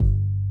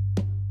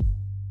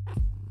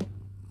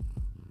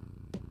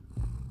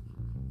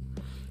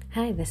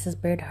Hi, this is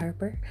Bird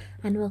Harper,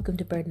 and welcome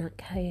to Bird Not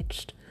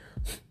Caged,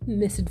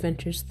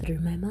 misadventures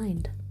through my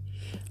mind,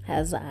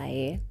 as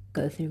I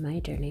go through my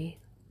journey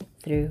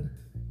through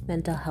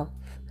mental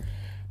health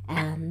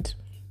and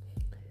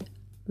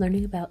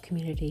learning about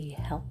community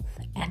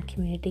health and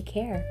community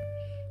care.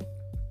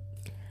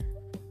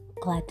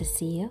 Glad to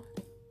see you,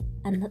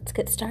 and let's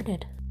get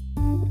started.